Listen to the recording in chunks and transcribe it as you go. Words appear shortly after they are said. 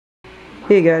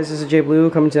Hey guys, this is Jay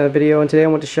Blue coming to another video, and today I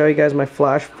want to show you guys my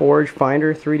FlashForge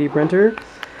Finder 3D printer.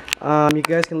 You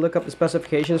guys can look up the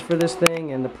specifications for this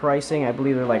thing and the pricing. I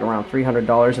believe they're like around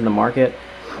 $300 in the market.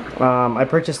 I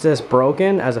purchased this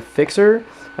broken as a fixer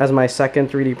as my second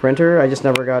 3D printer. I just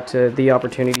never got to the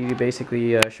opportunity to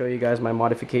basically show you guys my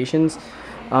modifications.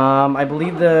 I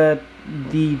believe the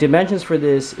dimensions for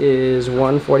this is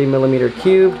 140mm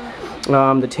cubed.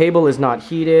 The table is not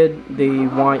heated. They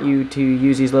want you to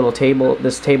use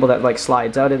this table that like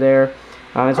slides out of there.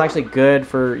 It's actually good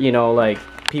for, you know, like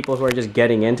people who are just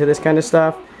getting into this kind of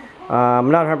stuff. I'm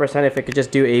not 100% if it could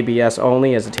just do ABS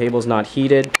only, as the table's not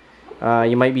heated.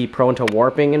 You might be prone to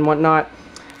warping and whatnot.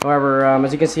 However,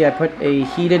 as you can see, I put a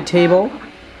heated table.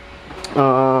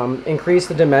 Increase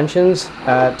the dimensions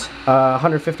at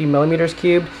 150mm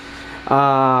cubed.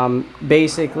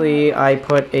 Basically, I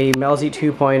put a Melzi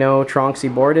 2.0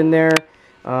 Tronxy board in there.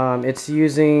 It's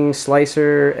using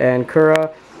Slicer and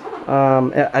Cura.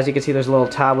 As you can see, there's a little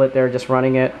tablet there just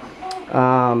running it.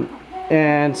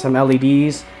 And some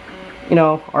LEDs, you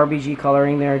know, RGB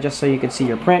coloring there just so you can see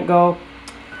your print go.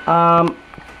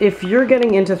 If you're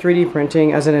getting into 3D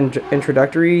printing as an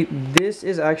introductory, this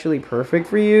is actually perfect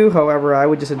for you. However, I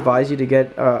would just advise you to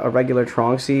get a regular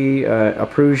Tronxy, a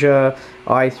Prusa,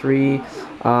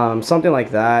 i3, something like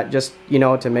that, just, you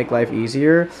know, to make life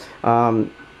easier.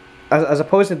 As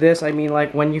opposed to this, I mean,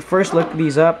 like when you first look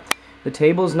these up, the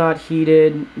table's not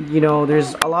heated. You know,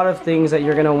 there's a lot of things that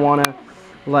you're gonna wanna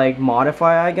like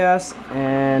modify, I guess.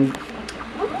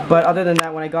 But other than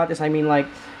that, when I got this, I mean, like,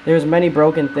 there's many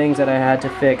broken things that I had to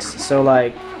fix. So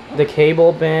like the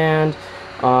cable band,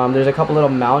 there's a couple little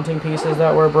mounting pieces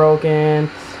that were broken.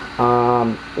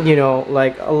 You know,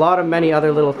 like many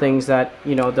other little things that,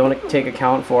 you know, don't take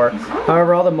account for.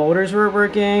 However, all the motors were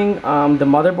working. The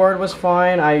motherboard was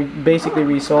fine. I basically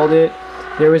resold it.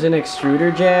 There was an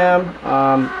extruder jam.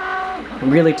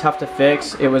 Really tough to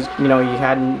fix. It was, you know,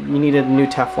 you needed a new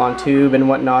Teflon tube and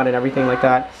whatnot and everything like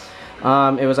that.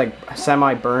 It was like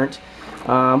semi-burnt.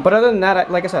 But other than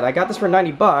that, like I said, I got this for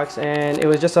 90 bucks, and it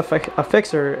was just a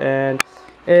fixer, and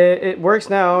it works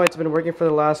now. It's been working for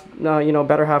the last, you know,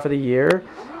 better half of the year,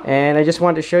 and I just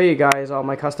wanted to show you guys all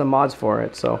my custom mods for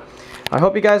it. So I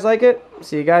hope you guys like it.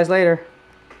 See you guys later.